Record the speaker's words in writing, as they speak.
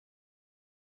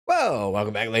Well,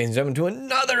 welcome back, ladies and gentlemen, to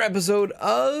another episode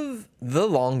of The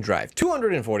Long Drive.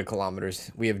 240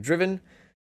 kilometers we have driven.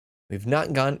 We've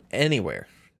not gone anywhere.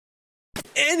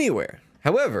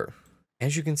 However,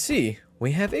 as you can see,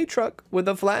 we have a truck with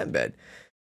a flatbed,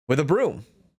 with a broom,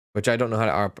 which I don't know how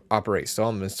to operate, so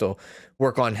I'm going to still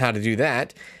work on how to do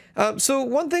that. So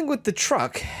one thing with the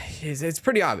truck is it's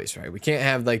pretty obvious, right? We can't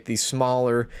have like these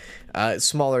smaller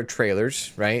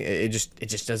trailers, right? It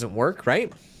just doesn't work,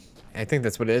 right? I think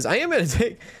that's what it is. I am going to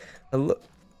take a look.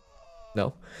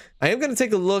 No, I am going to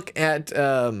take a look at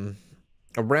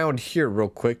around here real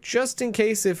quick, just in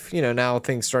case if, you know, now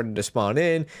things started to spawn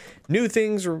in, new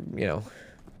things, or you know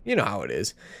how it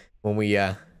is when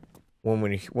we're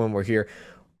here.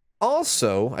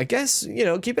 Also, I guess, you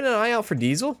know, keeping an eye out for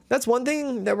diesel. That's one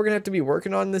thing that we're gonna have to be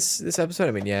working on this episode.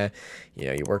 I mean, yeah, you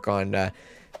know, you work on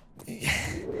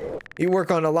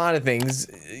a lot of things,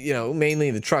 you know,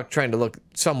 mainly the truck trying to look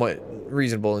somewhat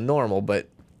reasonable and normal, but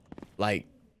like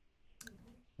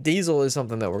diesel is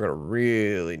something that we're gonna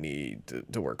really need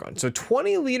to work on. So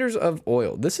 20 liters of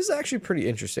oil. This is actually pretty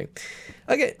interesting.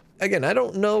 Again, I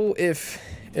don't know if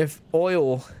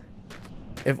oil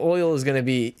is going to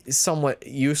be somewhat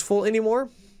useful anymore,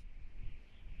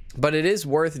 but it is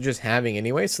worth just having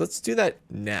anyway. So let's do that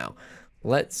now.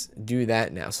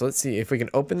 So let's see if we can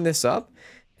open this up,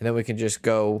 and then we can just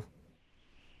go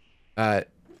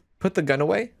put the gun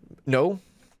away. No,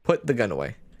 put the gun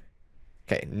away.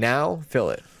 Okay, now fill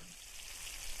it.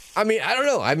 I mean, I don't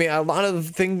know. I mean, a lot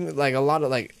of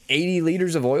 80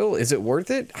 liters of oil, is it worth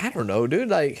it? I don't know, dude.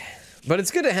 Like, but it's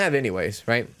good to have anyways,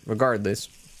 right? Regardless,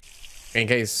 in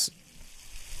case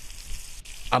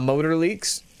a motor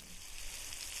leaks,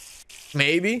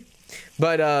 maybe.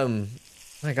 But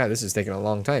my God, this is taking a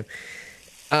long time.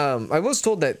 I was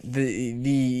told that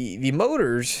the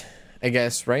motors, I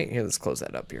guess, right here. Let's close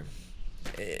that up here.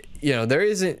 You know, there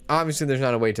isn't, obviously there's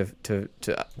not a way to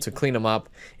clean them up,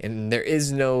 and there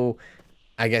is no,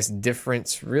 I guess,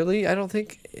 difference really. I don't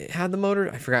think it had the motor.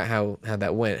 I forgot how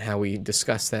that went, how we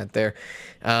discussed that there.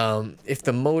 If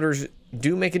the motors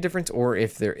do make a difference, or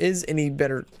if there is any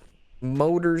better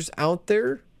motors out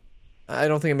there, I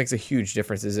don't think it makes a huge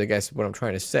difference, is I guess what I'm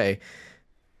trying to say.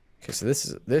 Okay, so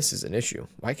this is an issue.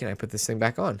 Why can't I put this thing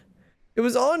back on? It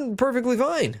was on perfectly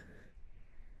fine.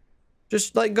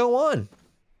 Just like go on.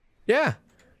 Yeah,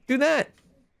 do that.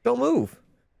 Don't move.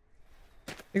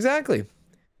 Exactly.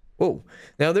 Whoa.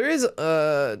 Now there is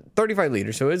 35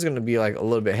 liters, so it's going to be like a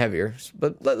little bit heavier.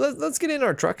 But let's get in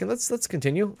our truck and let's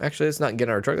continue. Actually, let's not get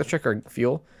in our truck. Let's check our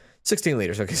fuel. 16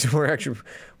 liters. Okay, so we're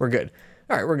good.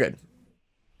 All right, we're good.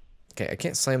 Okay, I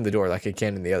can't slam the door like I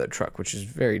can in the other truck, which is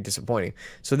very disappointing.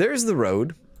 So there's the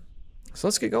road. So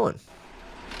let's get going.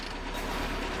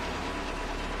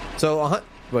 So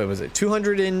what was it?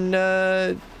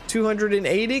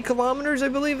 280 kilometers, I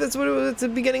believe that's what it was at the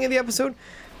beginning of the episode.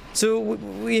 So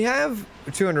we have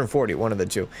 240, one of the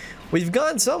two. We've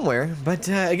gone somewhere, but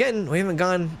again, we haven't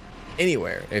gone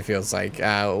anywhere, it feels like.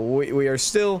 We are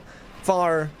still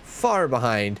far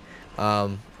behind,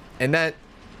 and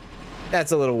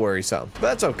that's a little worrisome, but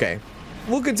that's okay.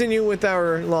 We'll continue with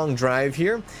our long drive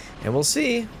here, and we'll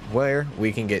see where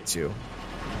we can get to.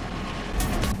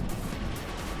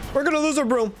 We're gonna lose our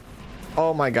broom.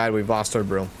 Oh my God, we've lost our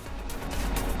broom.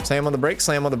 Slam on the brakes,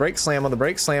 slam on the brakes, slam on the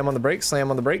brakes, slam on the brakes, slam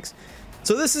on the brakes.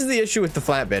 So this is the issue with the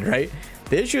flatbed, right?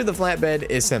 The issue with the flatbed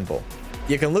is simple.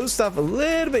 You can lose stuff a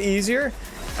little bit easier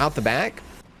out the back.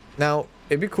 Now,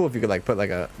 it'd be cool if you could like put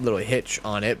like a little hitch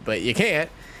on it, but you can't.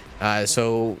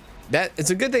 So that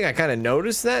it's a good thing I kind of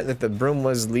noticed that the broom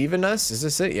was leaving us. Is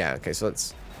this it? Yeah, okay, so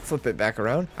let's flip it back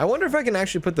around. I wonder if I can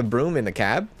actually put the broom in the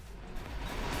cab.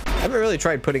 I haven't really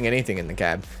tried putting anything in the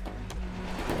cab.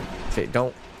 Okay,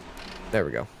 there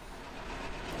we go.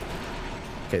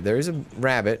 Okay, there is a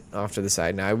rabbit off to the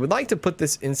side. Now, I would like to put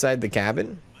this inside the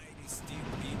cabin.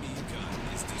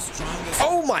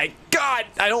 Oh my God!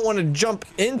 I don't want to jump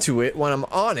into it when I'm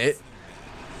on it.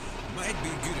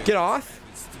 Get off.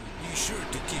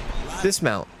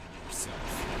 Dismount.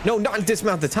 No, not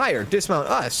dismount the tire. Dismount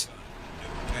us.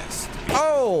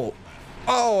 Oh!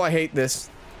 Oh, I hate this.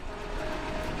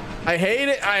 I hate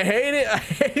it. I hate it. I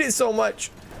hate it so much.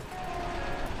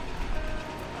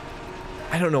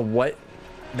 I don't know what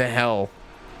the hell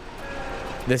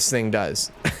this thing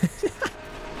does.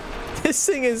 This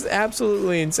thing is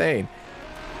absolutely insane.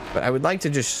 But I would like to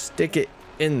just stick it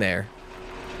in there.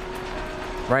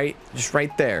 Right? Just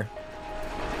right there.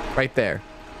 Right there.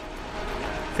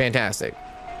 Fantastic.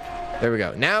 There we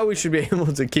go. Now we should be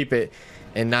able to keep it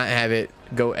and not have it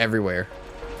go everywhere.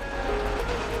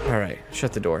 All right,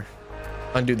 shut the door.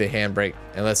 Undo the handbrake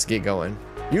and let's get going.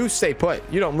 You stay put.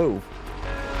 You don't move.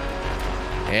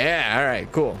 Yeah, all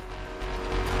right, cool.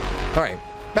 All right,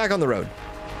 back on the road.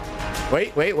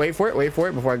 Wait for it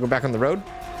before I go back on the road.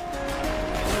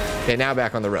 Okay, now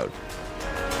back on the road.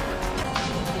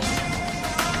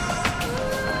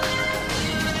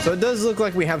 So it does look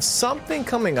like we have something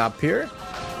coming up here.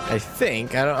 I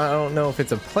think. I don't know if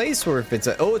it's a place or if it's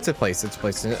a... Oh, it's a place. It's a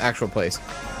place. It's an actual place.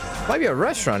 Might be a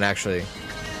restaurant, actually.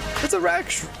 If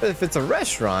it's a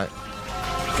restaurant,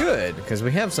 good, because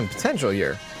we have some potential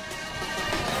here.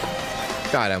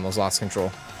 God, I almost lost control.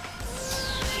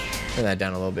 Turn that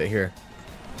down a little bit here.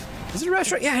 Is it a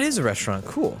restaurant? Yeah, it is a restaurant.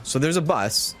 Cool. So there's a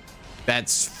bus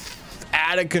that's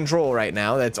out of control right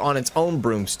now. That's on its own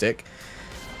broomstick.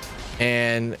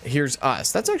 And here's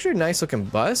us. That's actually a nice looking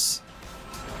bus.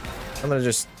 I'm gonna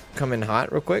just come in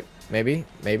hot real quick. Maybe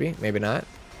not.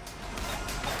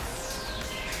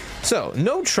 So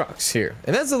no trucks here,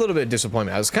 and that's a little bit of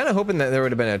disappointment. I was kind of hoping that there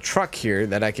would have been a truck here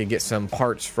that I could get some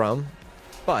parts from,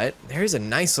 but there's a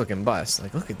nice looking bus.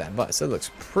 Like, look at that bus. It looks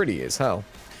pretty as hell.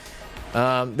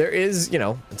 There is, you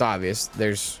know, it's obvious.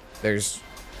 There's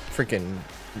freaking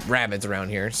rabbits around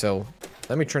here. So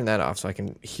let me turn that off so I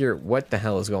can hear what the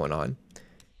hell is going on.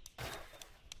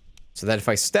 So that if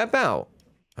I step out,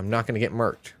 I'm not going to get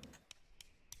murked.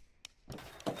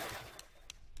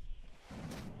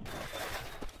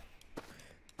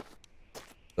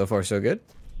 So far, so good.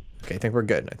 Okay, I think we're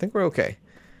good. I think we're okay.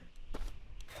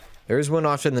 There's one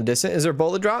off in the distance. Is there a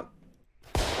bullet drop?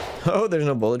 Oh, there's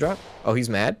no bullet drop. Oh, he's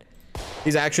mad.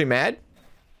 He's actually mad.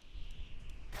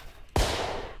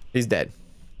 He's dead.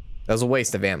 That was a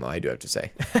waste of ammo, I do have to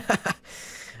say.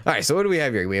 All right, so what do we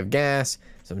have here? We have gas,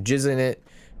 some jizz in it,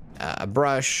 a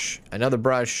brush, another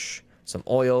brush, some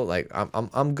oil. Like,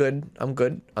 I'm good. I'm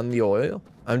good on the oil.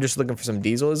 I'm just looking for some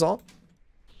diesel is all.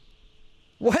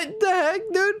 What the heck,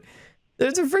 dude?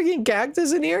 There's a freaking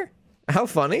cactus in here? How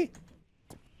funny.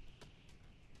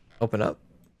 Open up.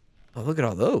 Oh, look at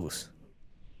all those.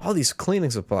 All these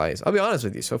cleaning supplies. I'll be honest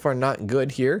with you. So far, not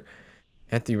good here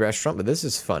at the restaurant, but this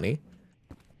is funny.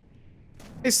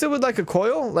 They still would like a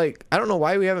coil? Like, I don't know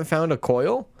why we haven't found a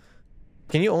coil.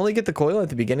 Can you only get the coil at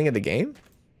the beginning of the game?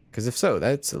 Because if so,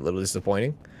 that's a little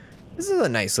disappointing. This is a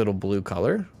nice little blue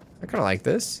color. I kind of like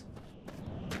this.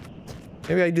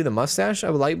 Maybe I do the mustache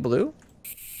of light blue.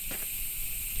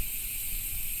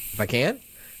 If I can.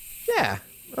 Yeah.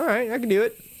 All right, I can do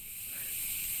it.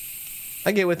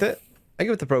 I get with it. I get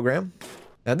with the program.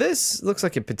 Now this looks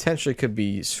like it potentially could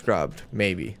be scrubbed.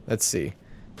 Maybe. Let's see.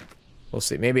 We'll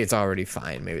see. Maybe it's already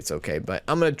fine. Maybe it's okay. But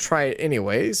I'm going to try it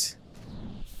anyways.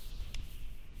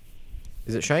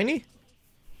 Is it shiny?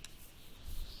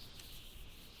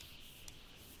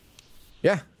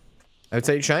 Yeah. I would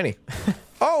say it's shiny.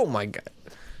 Oh my god.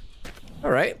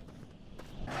 Alright.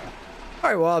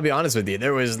 Alright, well, I'll be honest with you.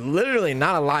 There was literally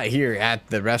not a lot here at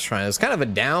the restaurant. It was kind of a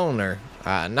downer.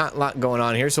 Not a lot going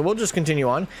on here, so we'll just continue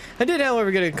on. I did,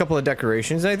 however, get a couple of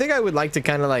decorations, and I think I would like to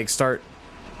kind of like start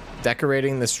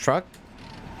decorating this truck.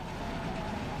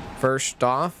 First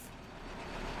off,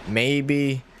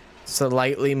 maybe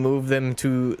slightly move them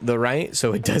to the right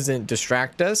so it doesn't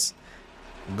distract us.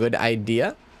 Good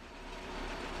idea.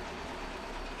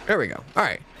 There we go. All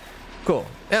right, cool.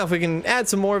 Now if we can add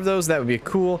some more of those, that would be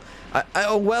cool.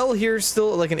 A well here,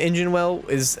 still like an engine well,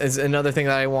 is another thing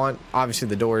that I want. Obviously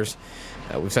the doors,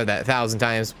 we've said that 1,000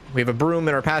 times. We have a broom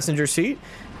in our passenger seat.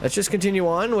 Let's just continue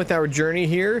on with our journey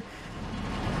here,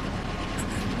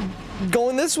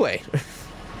 going this way.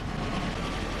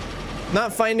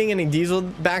 Not finding any diesel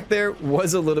back there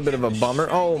was a little bit of a bummer.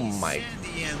 Oh my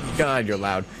god, you're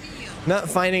loud. Not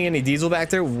finding any diesel back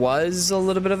there was a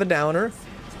little bit of a downer.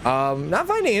 Not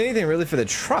finding anything really for the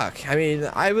truck. I mean,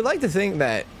 I would like to think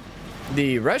that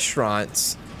the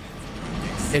restaurants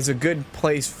is a good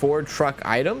place for truck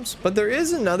items, but there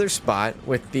is another spot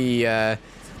with the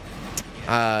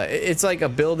it's like a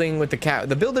building with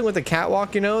the building with the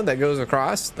catwalk, you know, that goes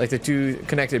across, like the two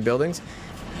connected buildings.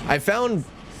 I found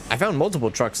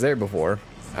multiple trucks there before,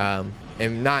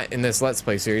 and not in this Let's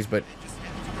Play series, but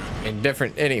in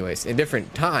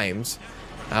different times.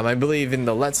 I believe in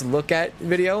the Let's Look At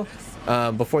video,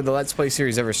 before the Let's Play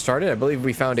series ever started, I believe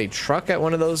we found a truck at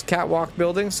one of those catwalk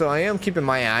buildings, so I am keeping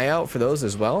my eye out for those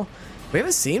as well. We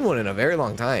haven't seen one in a very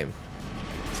long time,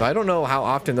 so I don't know how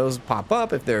often those pop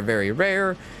up, if they're very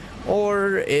rare,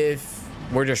 or if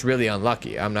we're just really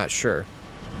unlucky. I'm not sure.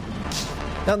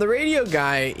 Now the radio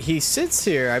guy, he sits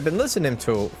here, I've been listening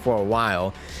to for a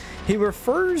while. He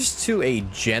refers to a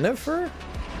Jennifer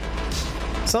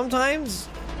sometimes.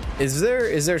 Is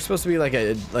there supposed to be like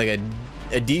a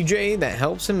DJ that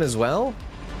helps him as well?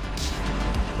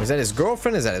 Or is that his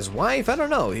girlfriend? Is that his wife? I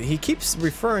don't know. He keeps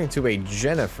referring to a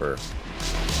Jennifer.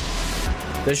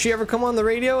 Does she ever come on the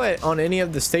radio on any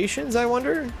of the stations, I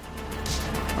wonder?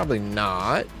 Probably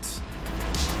not.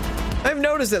 I've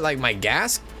noticed that like my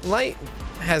gas light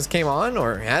has came on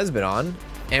or has been on,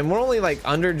 and we're only like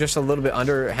under just a little bit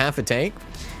under half a tank.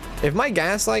 If my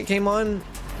gas light came on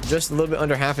just a little bit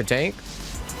under half a tank,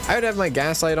 I would have my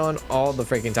gas light on all the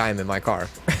freaking time in my car.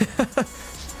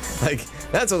 Like,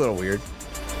 that's a little weird.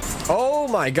 Oh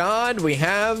my god, we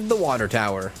have the water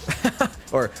tower.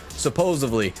 Or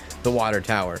supposedly the water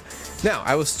tower. Now,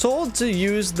 I was told to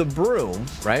use the broom,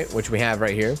 right, which we have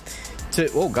right here, to,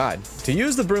 oh god, to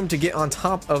use the broom to get on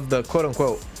top of the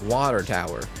quote-unquote water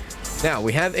tower. Now,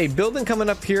 we have a building coming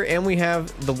up here, and we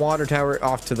have the water tower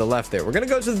off to the left there. We're gonna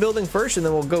go to the building first, and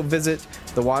then we'll go visit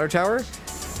the water tower.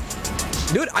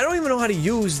 Dude, I don't even know how to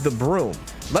use the broom,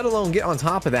 let alone get on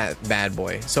top of that bad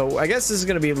boy. So I guess this is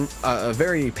gonna be a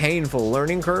very painful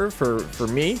learning curve for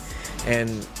me,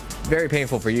 and very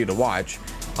painful for you to watch,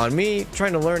 on me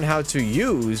trying to learn how to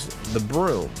use the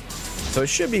broom. So it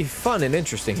should be fun and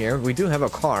interesting here. We do have a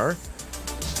car.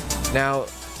 Now,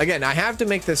 again, I have to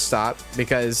make this stop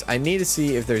because I need to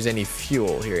see if there's any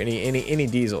fuel here, any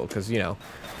diesel, because, you know,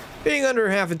 being under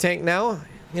half a tank now,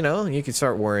 you know, you can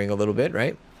start worrying a little bit,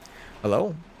 right?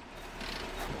 Hello?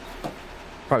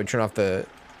 Probably turn off the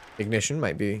ignition,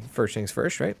 might be first things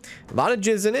first, right? A lot of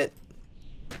jizz in it.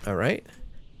 All right.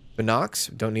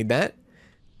 Binocs, don't need that.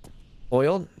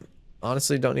 Oil,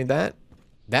 honestly, don't need that.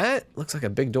 That looks like a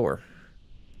big door.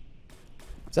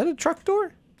 Is that a truck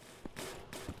door?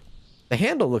 The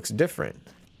handle looks different.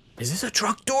 Is this a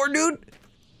truck door, dude?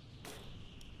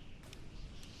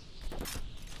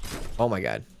 Oh my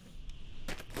god.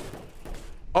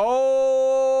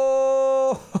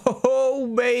 Oh,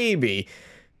 baby.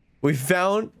 We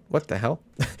found, what the hell?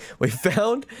 We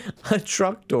found a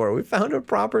truck door. We found a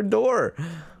proper door.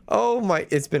 Oh my,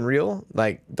 it's been real.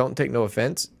 Like, don't take no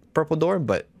offense, purple door,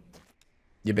 but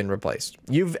you've been replaced.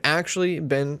 You've actually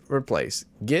been replaced.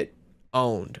 Get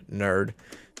owned, nerd.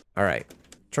 All right,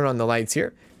 turn on the lights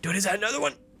here. Dude, is that another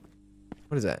one?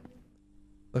 What is that?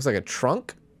 Looks like a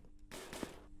trunk.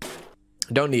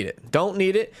 Don't need it. Don't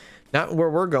need it. Not where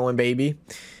we're going, baby.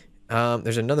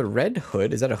 There's another red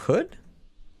hood. Is that a hood?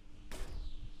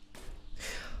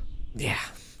 Yeah.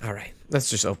 All right. Let's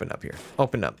just open up here.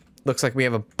 Open up. Looks like we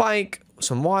have a bike,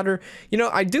 some water. You know,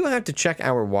 I do have to check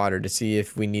our water to see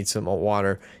if we need some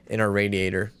water in our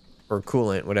radiator or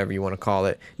coolant, whatever you want to call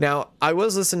it. Now, I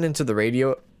was listening to the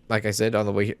radio, like I said, on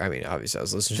the way here. I mean, obviously, I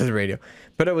was listening to the radio.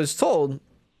 But I was told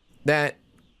that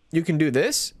you can do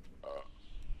this.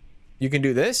 You can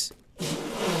do this.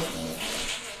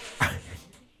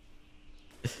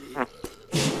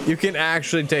 You can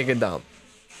actually take a dump.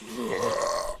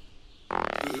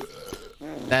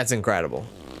 That's incredible.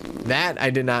 That I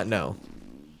did not know.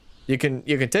 You can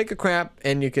take a crap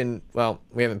and you can, well,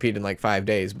 we haven't peed in like 5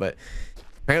 days, but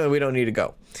apparently we don't need to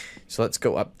go. So let's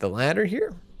go up the ladder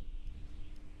here.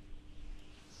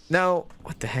 Now,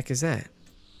 what the heck is that?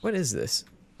 What is this?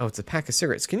 Oh, it's a pack of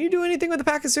cigarettes. Can you do anything with a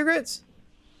pack of cigarettes?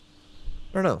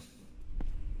 I don't know.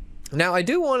 Now, I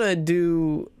do want to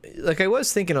do, like I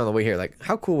was thinking on the way here, like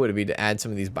how cool would it be to add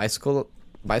some of these bicycle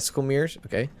mirrors?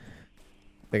 Okay.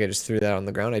 I think I just threw that on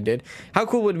the ground. I did. How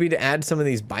cool would it be to add some of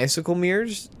these bicycle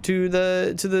mirrors to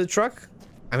the truck?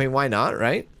 I mean, why not,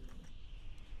 right?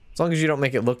 As long as you don't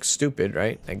make it look stupid,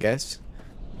 right? I guess.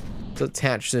 To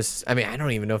attach this, I mean, I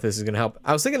don't even know if this is gonna help.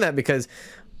 I was thinking that because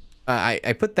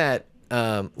I put that.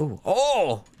 Ooh,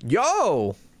 oh,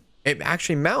 yo! It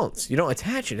actually mounts. You don't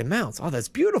attach it, it mounts. Oh, that's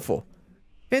beautiful.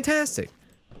 Fantastic.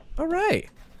 All right.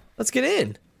 Let's get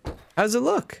in. How does it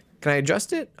look? Can I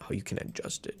adjust it? Oh, you can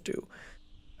adjust it too.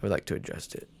 I would like to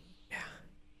adjust it. Yeah.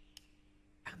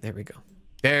 There we go.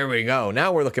 There we go.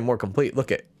 Now we're looking more complete.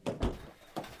 Look at.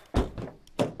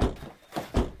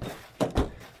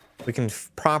 We can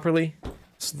properly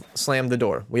slam the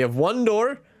door. We have one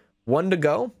door, one to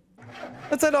go.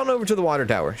 Let's head on over to the water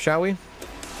tower, shall we?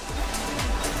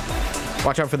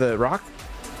 Watch out for the rock.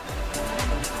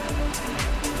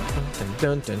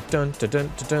 Now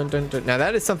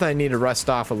that is something I need to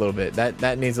rust off a little bit.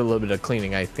 That needs a little bit of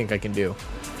cleaning. I think I can do.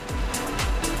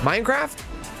 Minecraft?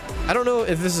 I don't know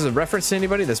if this is a reference to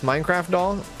anybody, this Minecraft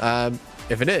doll.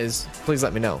 If it is, please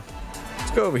let me know.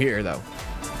 Let's go over here though.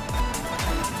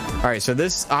 All right, so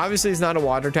this obviously is not a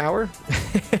water tower.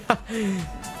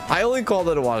 I only called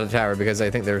it a water tower because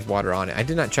I think there's water on it. I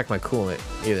did not check my coolant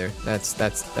either. That's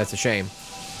a shame.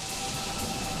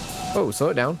 Oh, slow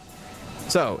it down.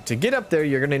 So to get up there,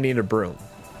 you're gonna need a broom.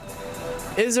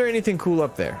 Is there anything cool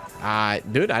up there?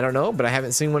 Dude, I don't know, but I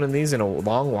haven't seen one of these in a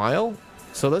long while.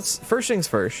 So let's, first things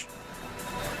first,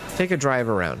 take a drive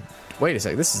around. Wait a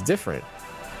sec, this is different.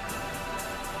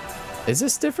 Is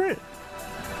this different?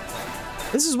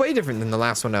 This is way different than the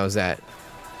last one I was at.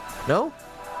 No?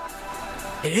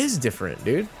 It is different,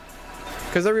 dude.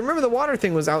 Because I remember the water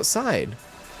thing was outside.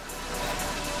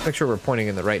 Make sure we're pointing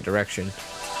in the right direction.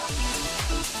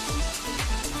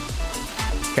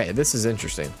 Okay, this is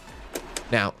interesting.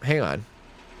 Now, hang on.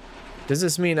 Does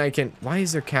this mean I can... Why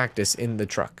is there cactus in the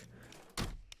truck?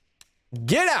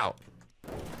 Get out!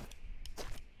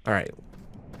 Alright.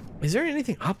 Is there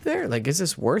anything up there? Like, is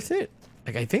this worth it?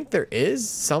 Like, I think there is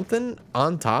something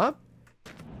on top.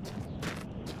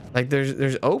 Like,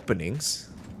 there's openings.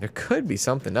 There could be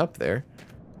something up there.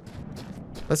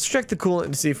 Let's check the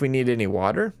coolant to see if we need any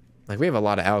water. Like, we have a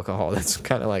lot of alcohol. That's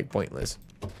kind of, like, pointless.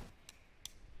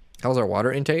 How's our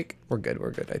water intake? We're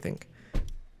good, I think.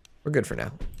 We're good for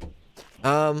now.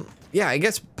 Yeah, I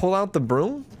guess pull out the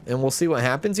broom, and we'll see what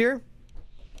happens here.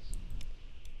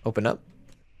 Open up.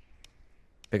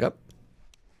 Pick up.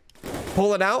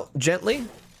 Pull it out gently,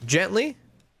 gently,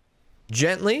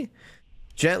 gently,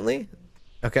 gently.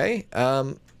 Okay.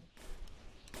 Now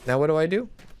what do I do?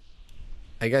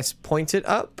 I guess point it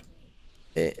up.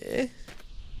 I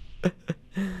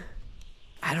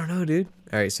don't know, dude.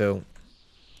 All right,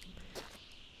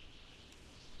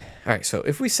 so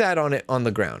if we sat on it on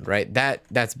the ground, right?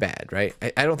 That's bad, right?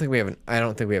 I don't think we have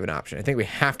an option. I think we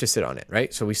have to sit on it,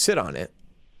 right? So we sit on it.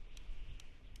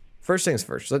 First things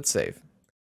first, let's save.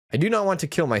 I do not want to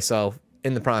kill myself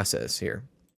in the process here.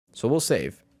 So we'll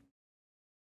save.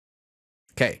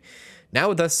 Okay. Now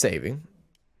with us saving,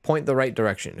 point the right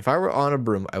direction. If I were on a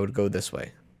broom, I would go this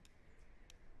way.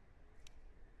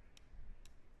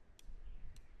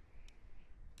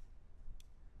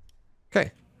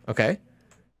 Okay. Okay.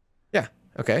 Yeah.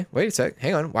 Okay. Wait a sec.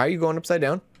 Hang on. Why are you going upside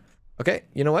down? Okay.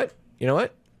 You know what? You know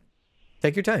what?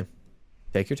 Take your time.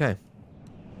 Take your time.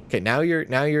 Okay. Now you're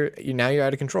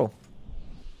out of control.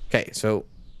 Okay. So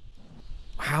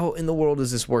how in the world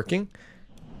is this working?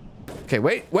 Okay.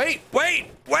 Wait.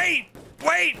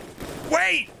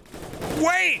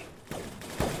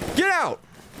 Get out.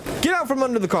 Get out from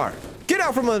under the car. Get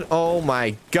out from under. Oh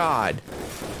my God.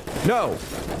 No.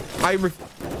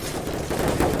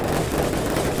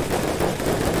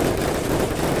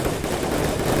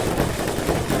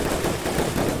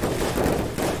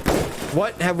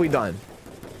 What have we done?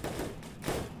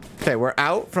 Okay, we're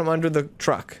out from under the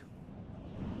truck.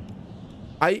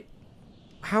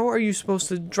 How are you supposed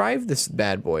to drive this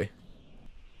bad boy?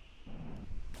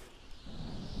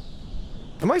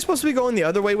 Am I supposed to be going the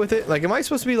other way with it? Like, am I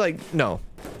supposed to be like, no,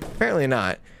 apparently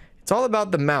not. It's all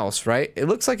about the mouse, right? It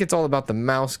looks like it's all about the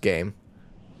mouse game.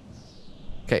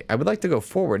 Okay, I would like to go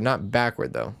forward, not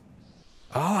backward though.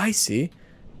 Oh, I see.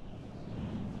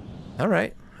 All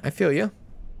right, I feel you.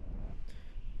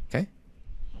 Okay.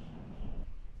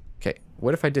 Okay,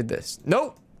 what if I did this?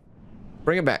 Nope.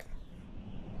 Bring it back.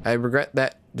 I regret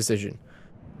that decision.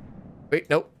 Wait,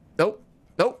 nope, nope,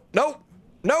 nope, nope,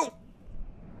 nope.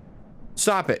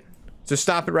 Stop it. Just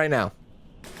stop it right now.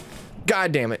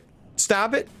 God damn it.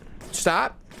 Stop it.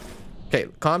 Stop. Okay,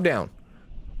 calm down.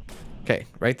 Okay,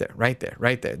 right there, right there,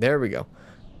 right there. There we go.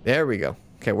 There we go.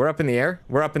 Okay, we're up in the air.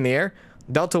 We're up in the air.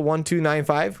 Delta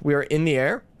 1295. We are in the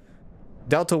air.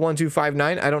 Delta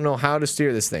 1259. I don't know how to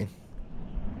steer this thing.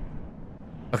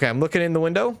 Okay, I'm looking in the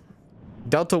window.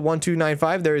 Delta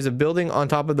 1295. There is a building on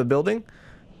top of the building.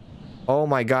 Oh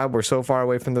my God, we're so far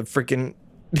away from the freaking...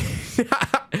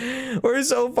 We're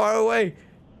so far away.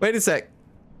 Wait a sec.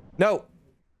 No.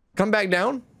 Come back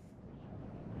down.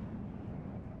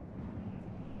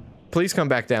 Please come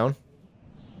back down.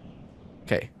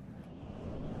 Okay.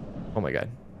 Oh my God.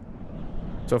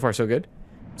 So far, so good.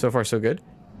 So far, so good.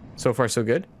 So far, so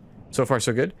good. So far,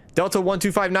 so good. Delta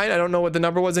 1259. I don't know what the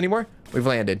number was anymore. We've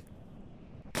landed.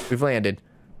 We've landed.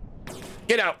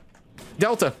 Get out.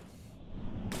 Delta.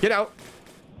 Get out.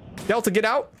 Delta, get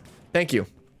out. Thank you.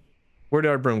 Where did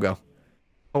our broom go?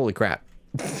 Holy crap.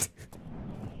 Is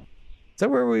that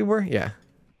where we were? Yeah.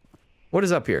 What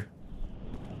is up here?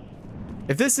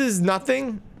 If this is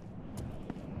nothing,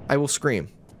 I will scream.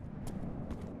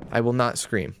 I will not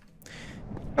scream.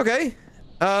 Okay.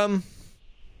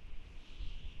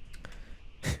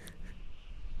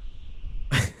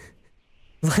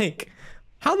 Like,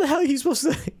 how the hell are you supposed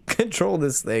to control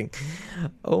this thing?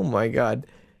 Oh my God.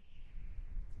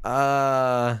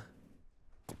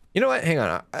 You know what? Hang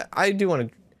on. I do want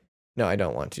to... No, I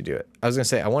don't want to do it. I was going to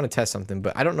say, I want to test something,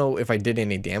 but I don't know if I did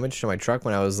any damage to my truck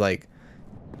when I was, like,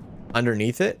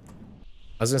 underneath it.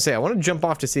 I was going to say, I want to jump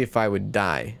off to see if I would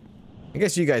die. I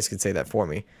guess you guys could say that for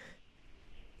me.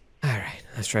 Alright,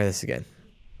 let's try this again.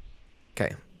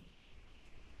 Okay.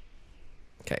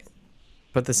 Okay.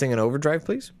 Put this thing in overdrive,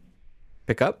 please.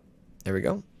 Pick up. There we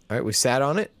go. All right, we sat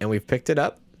on it and we've picked it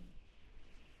up.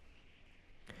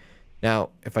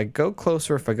 Now, if I go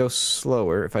closer, if I go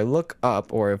slower, if I look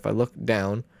up or if I look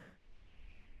down.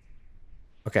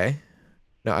 Okay.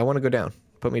 No, I want to go down.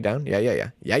 Put me down. Yeah.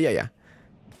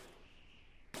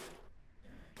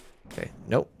 Okay.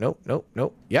 Nope.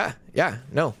 Yeah.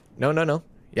 No.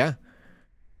 Yeah.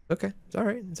 Okay. It's all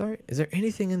right. Is there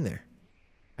anything in there?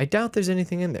 I doubt there's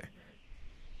anything in there.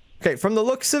 Okay. From the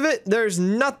looks of it, there's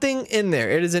nothing in there.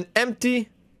 It is an empty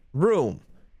room.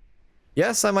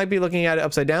 Yes, I might be looking at it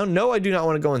upside down. No, I do not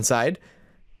want to go inside.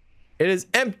 It is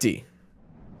empty.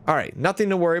 All right. Nothing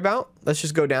to worry about. Let's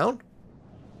just go down.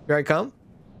 Here I come.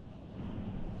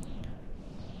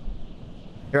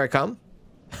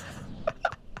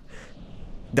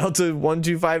 Delta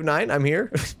 1259, I'm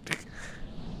here.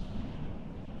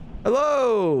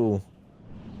 Hello.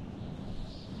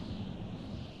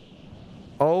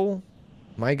 Oh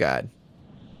my God.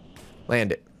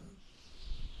 Land it.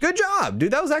 Good job,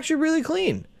 dude. That was actually really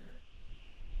clean.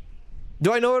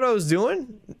 Do I know what I was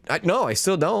doing? No, I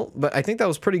still don't, but I think that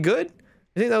was pretty good.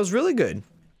 I think that was really good.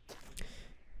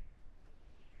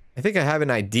 I think I have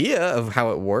an idea of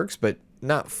how it works, but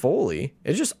not fully.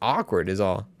 It's just awkward is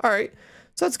all. All right.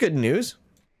 So that's good news.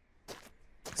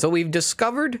 So we've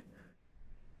discovered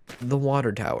the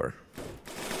water tower.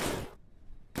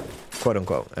 Quote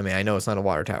unquote. I mean, I know it's not a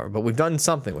water tower, but we've done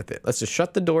something with it. Let's just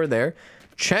shut the door there.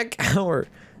 Check our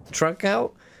truck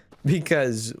out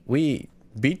because we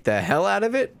beat the hell out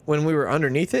of it when we were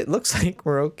underneath it. Looks like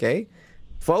we're okay.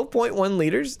 12.1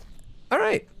 liters. All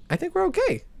right. I think we're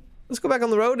okay. Let's go back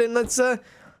on the road and let's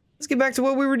get back to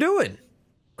what we were doing.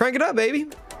 Crank it up, baby.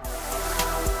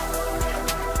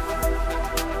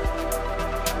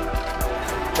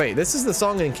 Wait, this is the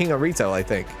song in King of Retail, I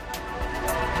think.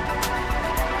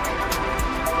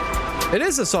 It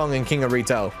is a song in King of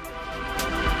Retail.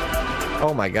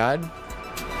 Oh my God.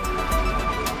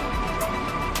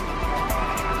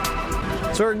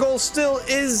 So our goal still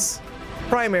is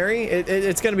primary.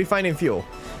 It's going to be finding fuel.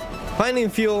 Finding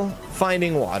fuel,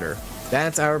 finding water.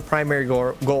 That's our primary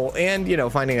goal. And, you know,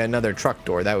 finding another truck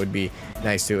door. That would be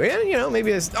nice too. And, you know,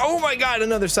 maybe this. Oh my God,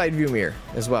 another side view mirror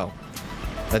as well.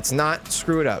 Let's not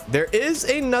screw it up. There is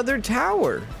another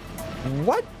tower.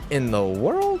 What in the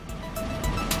world?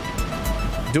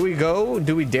 Do we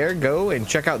dare go and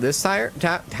check out this tower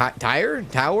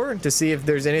to see if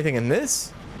there's anything in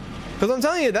this? Because I'm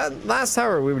telling you, that last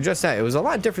tower we were just at, it was a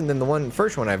lot different than the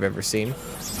first one I've ever seen.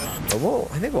 But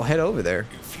I think we'll head over there.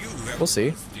 We'll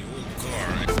see.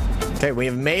 Okay, we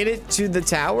have made it to the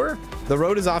tower. The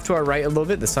road is off to our right a little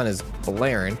bit. The sun is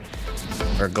glaring.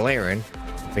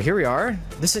 But here we are.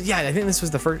 This is, yeah, I think this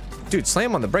was the first. Dude,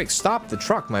 slam on the brakes. Stop the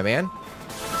truck, my man.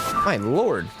 My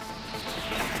Lord.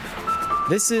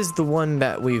 This is the one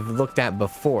that we've looked at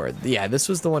before. Yeah, this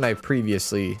was the one I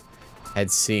previously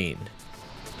had seen.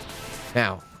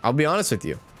 Now, I'll be honest with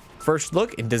you. First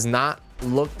look, it does not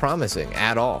look promising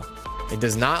at all. It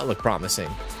does not look promising.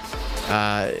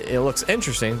 It looks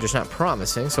interesting, just not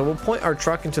promising. So we'll point our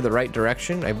truck into the right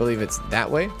direction. I believe it's that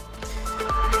way.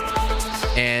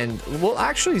 And we'll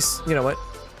actually, you know what?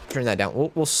 Turn that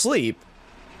down. We'll sleep.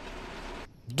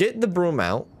 Get the broom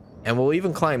out. And we'll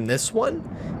even climb this one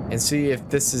and see if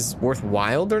this is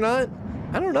worthwhile or not.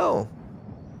 I don't know.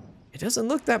 It doesn't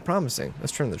look that promising.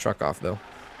 Let's turn the truck off though.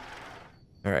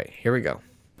 All right, here we go.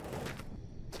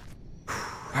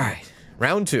 All right,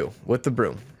 round 2 with the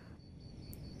broom.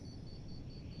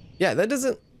 Yeah, it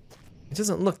doesn't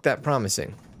look that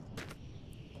promising.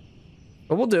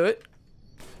 But we'll do it.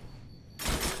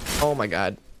 Oh my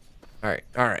God. All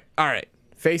right.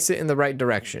 Face it in the right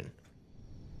direction.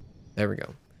 There we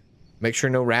go. Make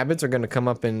sure no rabbits are going to come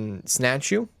up and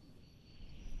snatch you.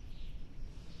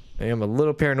 I am a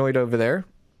little paranoid over there.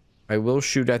 I will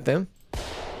shoot at them.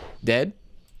 Dead.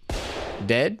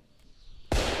 Dead.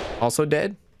 Also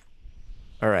dead.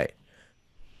 All right.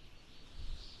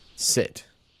 Sit.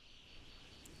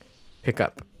 Pick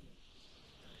up.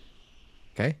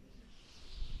 Okay.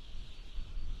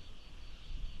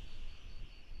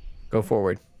 Go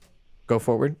forward. Go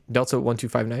forward. Delta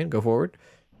 1259. Go forward.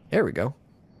 There we go.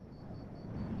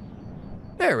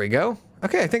 There we go.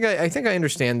 Okay, I think I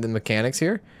understand the mechanics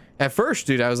here. At first,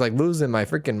 dude, I was like losing my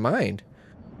freaking mind.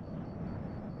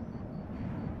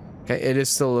 Okay, it is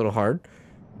still a little hard.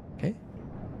 Okay.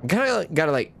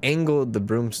 Gotta like angle the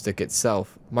broomstick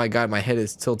itself. My God, my head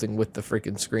is tilting with the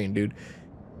freaking screen, dude.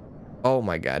 Oh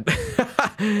my God.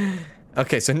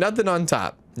 Okay, so nothing on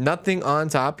top. Nothing on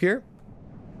top here.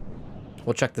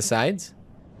 We'll check the sides.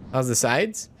 How's the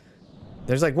sides?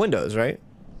 There's like windows, right?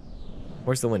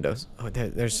 Where's the windows? Oh,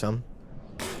 there's some.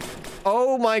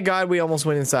 Oh my God, we almost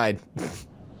went inside.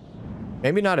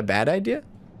 Maybe not a bad idea.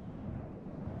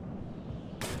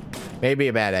 Maybe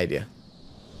a bad idea.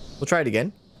 We'll try it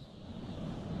again.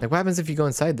 Like, what happens if you go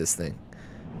inside this thing?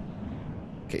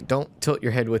 Okay, don't tilt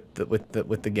your head with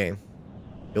the game.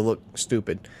 You'll look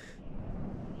stupid.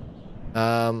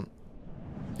 You're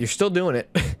still doing it.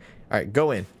 All right,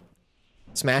 go in.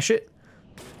 Smash it.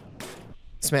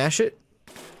 Smash it.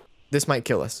 This might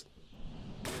kill us.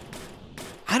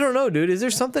 I don't know, dude. Is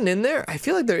there something in there? I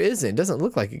feel like there isn't. It doesn't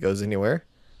look like it goes anywhere.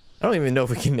 I don't even know if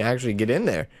we can actually get in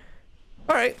there.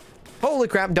 All right. Holy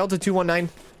crap. Delta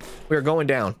 219. We are going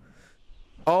down.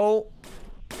 Oh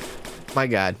my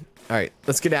God. All right.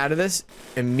 Let's get out of this.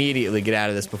 Immediately get out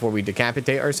of this before we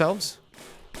decapitate ourselves.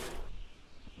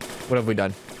 What have we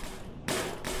done?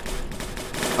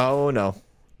 Oh no.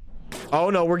 Oh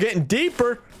no. We're getting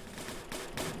deeper.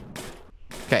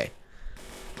 Okay.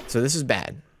 So this is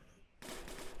bad.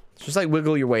 Just like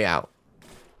wiggle your way out.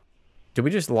 Did we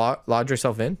just lodge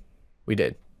ourselves in? We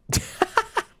did.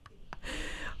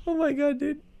 Oh my God,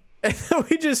 dude.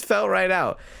 We just fell right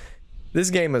out. This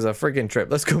game is a freaking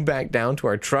trip. Let's go back down to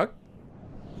our truck.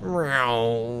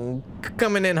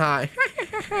 Coming in hot.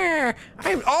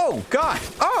 Oh God.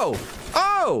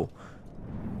 Oh.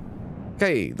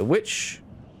 Okay, the witch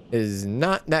is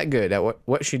not that good at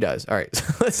what she does. All right, so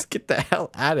let's get the hell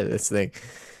out of this thing.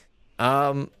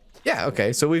 Yeah,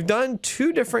 okay, so we've done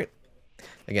two different,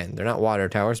 again, they're not water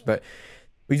towers, but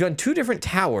we've done two different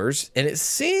towers, and it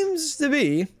seems to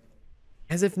be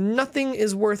as if nothing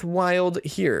is worthwhile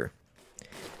here.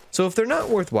 So if they're not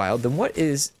worthwhile, then what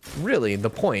is really the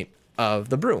point of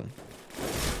the broom?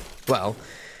 Well,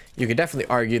 you could definitely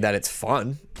argue that it's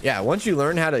fun. Yeah, once you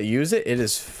learn how to use it, it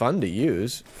is fun to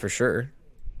use, for sure.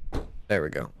 There we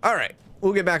go. All right,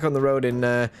 we'll get back on the road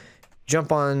and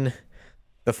jump on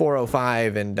the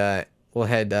 405 and we'll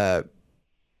head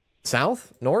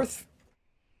south, north.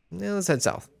 Yeah, let's head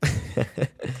south.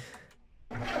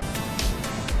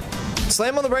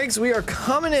 Slam on the brakes. We are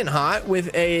coming in hot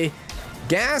with a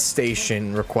gas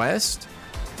station request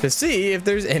to see if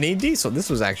there's any diesel. This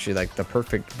was actually like the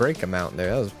perfect brake amount there.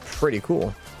 That was pretty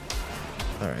cool.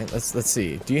 All right, let's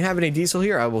see. Do you have any diesel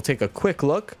here? I will take a quick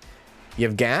look. You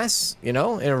have gas, you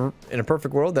know, in a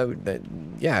perfect world, that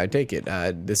yeah, I'd take it.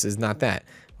 This is not that.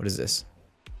 What is this?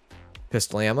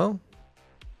 Pistol ammo,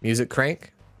 music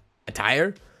crank, a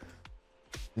tire,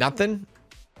 nothing,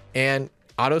 and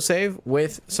autosave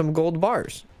with some gold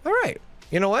bars. All right,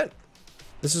 you know what?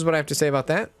 This is what I have to say about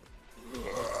that.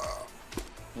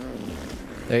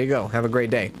 There you go. Have a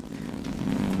great day.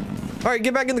 All right,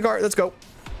 get back in the car. Let's go.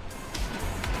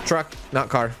 Truck, not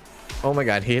car. Oh my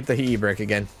God, he hit the e-brake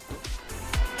again.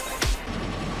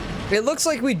 It looks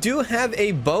like we do have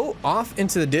a boat off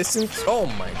into the distance. Oh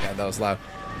my God, that was loud.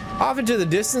 Off into the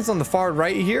distance on the far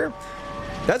right here.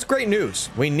 That's great news.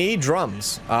 We need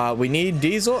drums. We need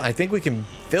diesel. I think we can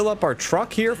fill up our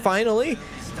truck here finally.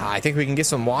 I think we can get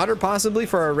some water possibly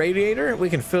for our radiator. We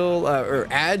can fill or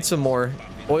add some more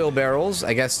oil barrels,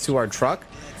 I guess, to our truck.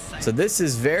 So this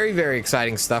is very, very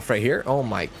exciting stuff right here. Oh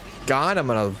my God, I'm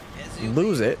gonna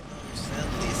lose it.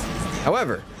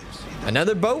 However,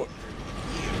 another boat.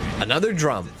 Another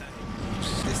drum.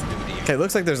 Okay,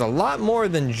 looks like there's a lot more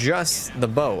than just the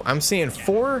boat. I'm seeing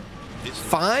 4,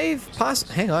 5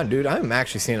 hang on, dude. I'm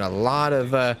actually seeing a lot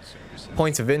of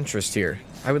points of interest here.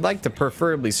 I would like to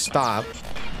preferably stop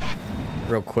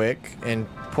real quick and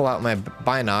pull out my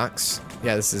binocs.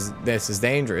 Yeah, this is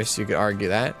dangerous. You could argue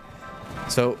that.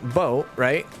 So boat,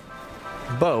 right?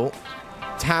 Boat,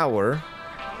 tower,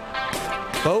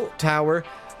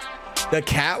 the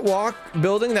catwalk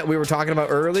building that we were talking about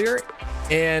earlier,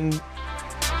 and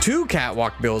 2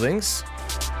 catwalk buildings,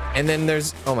 and then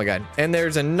there's, oh my God, and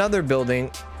there's another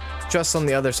building just on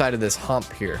the other side of this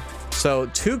hump here. So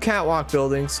 2 catwalk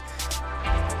buildings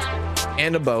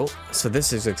and a boat. So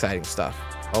this is exciting stuff.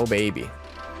 Oh baby.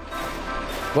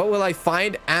 What will I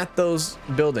find at those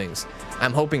buildings?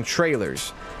 I'm hoping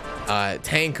trailers,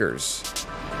 tankers,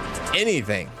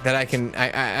 anything that I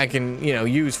can you know,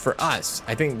 use for us.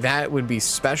 I think that would be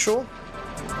special.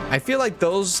 I feel like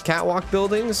those catwalk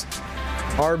buildings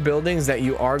are buildings that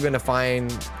you are going to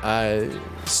find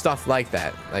stuff like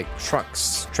that, like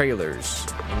trucks, trailers,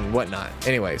 and whatnot.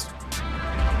 Anyways,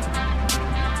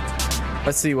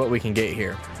 let's see what we can get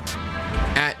here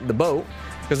at the boat,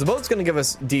 because the boat's going to give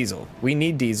us diesel. We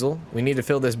need diesel. We need to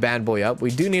fill this bad boy up.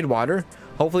 We do need water.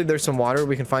 Hopefully there's some water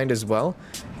we can find as well.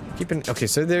 Okay,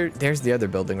 so there's the other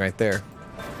building right there.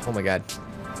 Oh my God.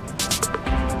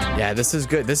 Yeah, this is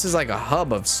good. This is like a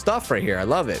hub of stuff right here. I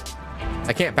love it.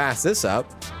 I can't pass this up.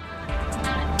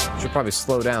 Should probably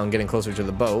slow down getting closer to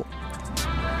the boat.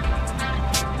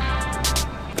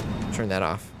 Turn that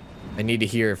off. I need to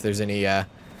hear if there's any,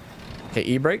 okay,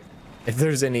 e-brake. If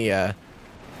there's any,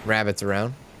 rabbits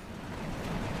around.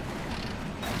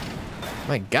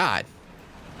 My God.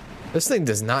 This thing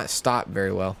does not stop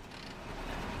very well.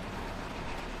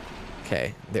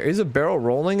 Okay, there is a barrel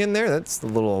rolling in there. That's a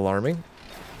little alarming.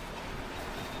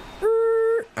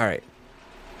 All right.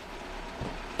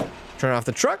 Turn off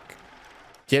the truck.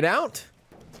 Get out.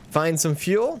 Find some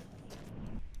fuel.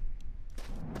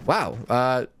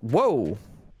 Wow. Whoa.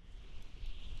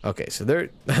 Okay, so there,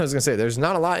 I was gonna say there's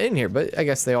not a lot in here, but I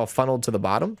guess they all funneled to the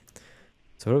bottom.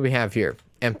 So what do we have here?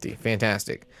 Empty.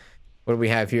 Fantastic. What do we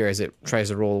have here as it tries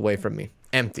to roll away from me?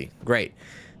 Empty. Great.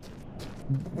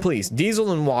 Please,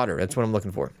 diesel and water. That's what I'm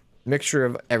looking for. Mixture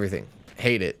of everything.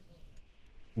 Hate it.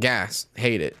 Gas.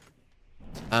 Hate it.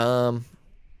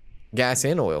 Gas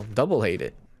and oil. Double hate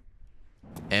it.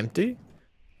 Empty.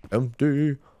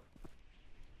 Empty.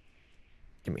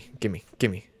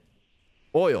 Gimme.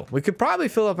 Oil. We could probably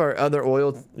fill up our other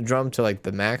oil drum to like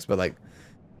the max, but like,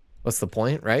 what's the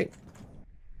point, right?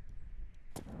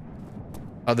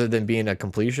 Other than being a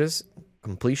completionist.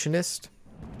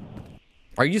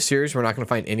 Are you serious? We're not gonna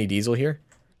find any diesel here?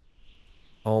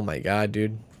 Oh my God,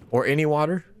 dude. Or any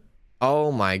water?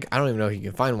 Oh my, I don't even know if you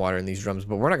can find water in these drums,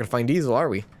 but we're not gonna find diesel, are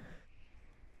we?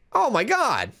 Oh my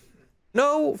God.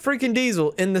 No freaking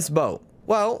diesel in this boat.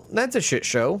 Well, that's a shit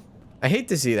show. I hate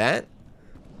to see that.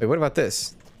 Wait, what about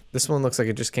this? This one looks like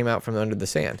it just came out from under the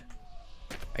sand.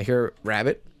 I hear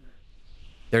rabbit.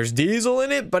 There's diesel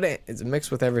in it, but it's mixed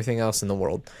with everything else in the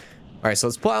world. All right, so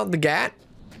let's pull out the gat.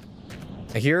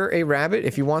 I hear a rabbit.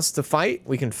 If he wants to fight,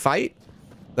 we can fight.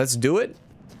 Let's do it.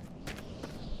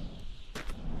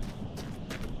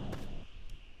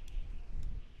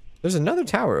 There's another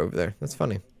tower over there. That's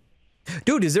funny.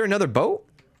 Dude, is there another boat?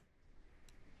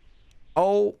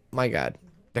 Oh my God.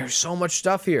 There's so much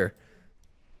stuff here.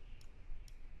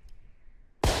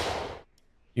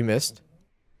 You missed.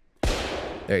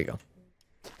 There you go.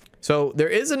 So there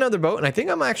is another boat, and I think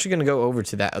I'm actually going to go over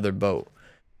to that other boat.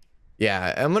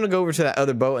 Yeah, I'm going to go over to that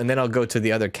other boat, and then I'll go to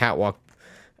the other catwalk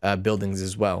buildings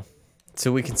as well.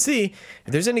 So we can see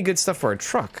if there's any good stuff for our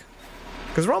truck.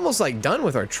 Because we're almost like done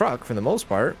with our truck for the most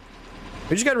part.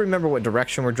 We just got to remember what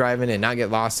direction we're driving and not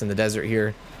get lost in the desert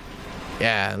here.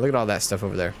 Yeah, look at all that stuff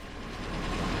over there.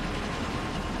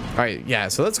 All right, yeah,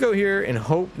 so let's go here and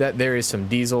hope that there is some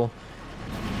diesel.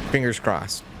 Fingers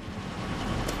crossed.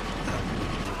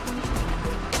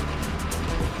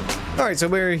 All right, so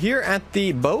we're here at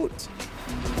the boat.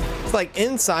 It's like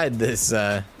inside this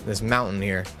this mountain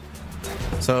here.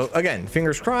 So again,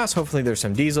 fingers crossed. Hopefully there's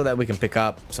some diesel that we can pick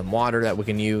up, some water that we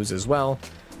can use as well.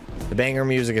 The banger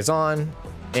music is on,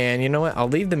 and you know what? I'll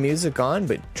leave the music on,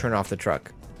 but turn off the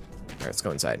truck. All right, let's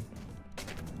go inside.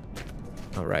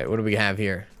 All right, what do we have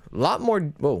here? A lot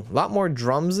more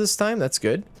drums this time. That's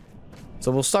good.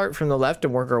 So we'll start from the left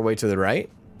and work our way to the right.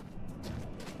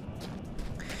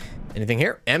 Anything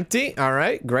here? Empty. All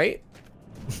right, great.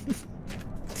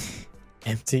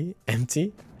 Empty.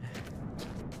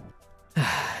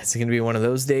 It's gonna be one of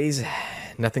those days.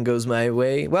 Nothing goes my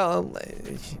way. Well,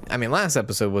 I mean, last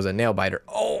episode was a nail biter.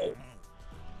 Oh,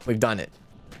 we've done it.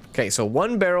 Okay, so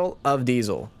 1 barrel of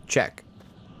diesel. Check.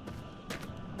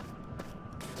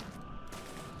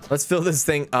 Let's fill this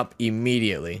thing up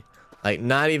immediately. Like,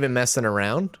 not even messing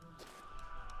around.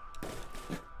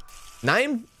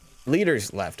 9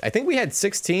 liters left. I think we had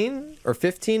 16 or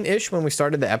 15-ish when we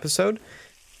started the episode.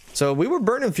 So we were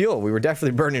burning fuel. We were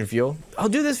definitely burning fuel. Oh,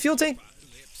 dude, this fuel tank.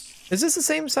 Is this the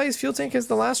same size fuel tank as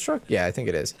the last truck? Yeah, I think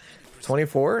it is.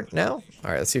 24 now. All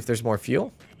right, let's see if there's more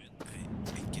fuel.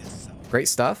 Great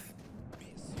stuff.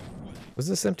 Was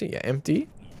this empty? Yeah, empty.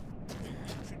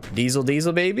 Diesel,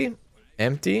 baby.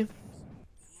 Empty.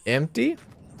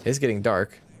 It's getting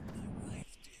dark.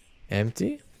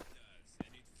 Empty.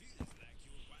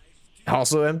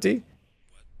 Also empty.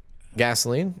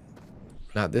 Gasoline.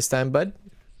 Not this time, bud.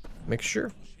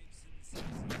 Mixture.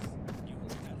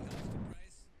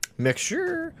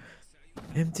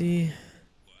 Empty.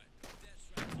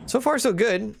 So far, so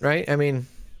good, right? I mean,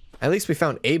 at least we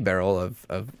found a barrel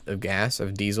of gas,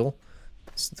 of diesel.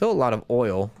 Still a lot of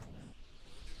oil.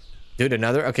 Dude,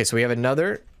 another. Okay, so we have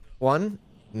another one.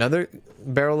 Another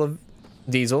barrel of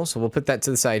diesel. So we'll put that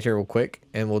to the side here real quick.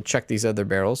 And we'll check these other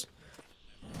barrels.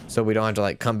 So we don't have to,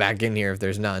 like, come back in here if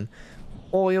there's none.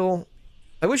 Oil.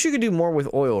 I wish you could do more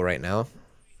with oil right now.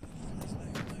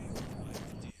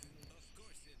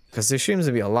 Because there seems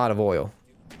to be a lot of oil.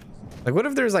 Like, what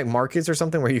if there's, like, markets or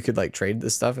something where you could, like, trade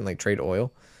this stuff and, like, trade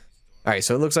oil? All right,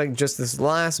 so it looks like just this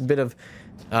last bit of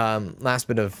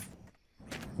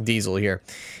diesel here.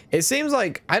 It seems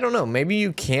like, I don't know, maybe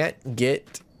you can't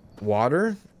get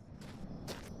water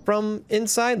from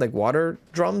inside, like water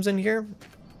drums in here.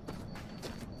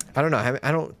 I don't know.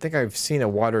 I don't think I've seen a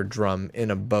water drum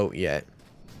in a boat yet.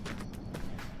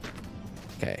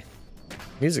 Okay.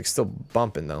 Music's still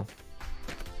bumping though.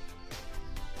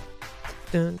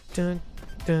 Dun, dun,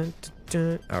 dun, dun,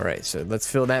 dun. All right, so let's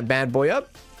fill that bad boy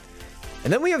up.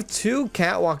 And then we have 2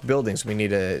 catwalk buildings we need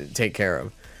to take care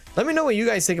of. Let me know what you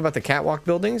guys think about the catwalk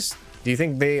buildings. Do you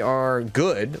think they are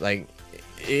good? Like,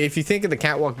 if you think of the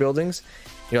catwalk buildings,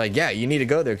 you're like, yeah, you need to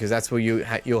go there because that's where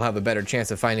you'll have a better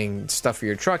chance of finding stuff for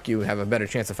your truck. You have a better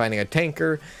chance of finding a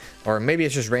tanker, or maybe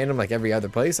it's just random like every other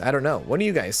place. I don't know. What do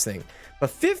you guys think? But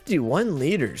 51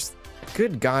 liters.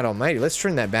 Good God Almighty. Let's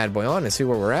turn that bad boy on and see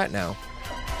where we're at now.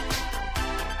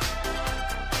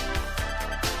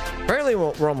 Apparently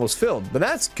we're almost filled, but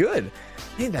that's good.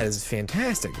 I think that is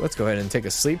fantastic. Let's go ahead and take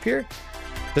a sleep here.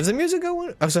 Does the music go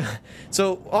on? Oh,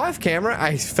 so off camera,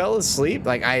 I fell asleep.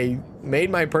 Like, I made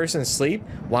my person sleep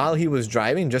while he was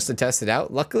driving just to test it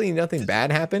out. Luckily, nothing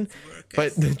bad happened.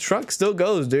 But the truck still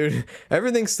goes, dude.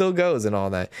 Everything still goes and all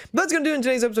that. But that's going to do it in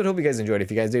today's episode. Hope you guys enjoyed.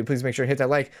 If you guys did, please make sure to hit that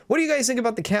like. What do you guys think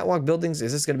about the catwalk buildings?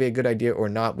 Is this going to be a good idea or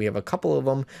not? We have a couple of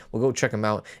them. We'll go check them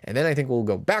out. And then I think we'll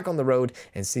go back on the road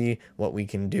and see what we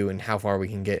can do and how far we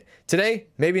can get. Today,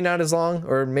 maybe not as long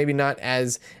or maybe not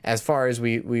as far as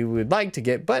we would like to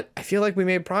get. But I feel like we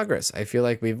made progress. I feel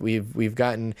like we've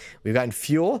gotten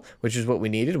fuel, which is what we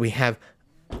needed. We have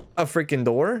a freaking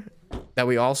door that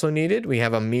we also needed. We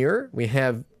have a mirror. We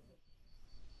have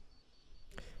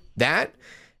that.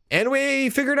 And we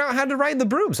figured out how to ride the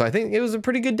broom. So I think it was a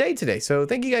pretty good day today. So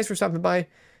thank you guys for stopping by.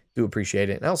 Do appreciate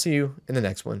it. And I'll see you in the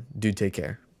next one. Do take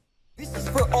care. This is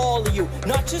for all of you,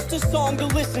 not just a song to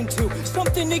listen to,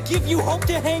 something to give you hope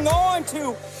to hang on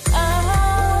to.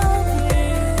 I'll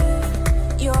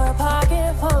be your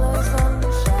pocket full of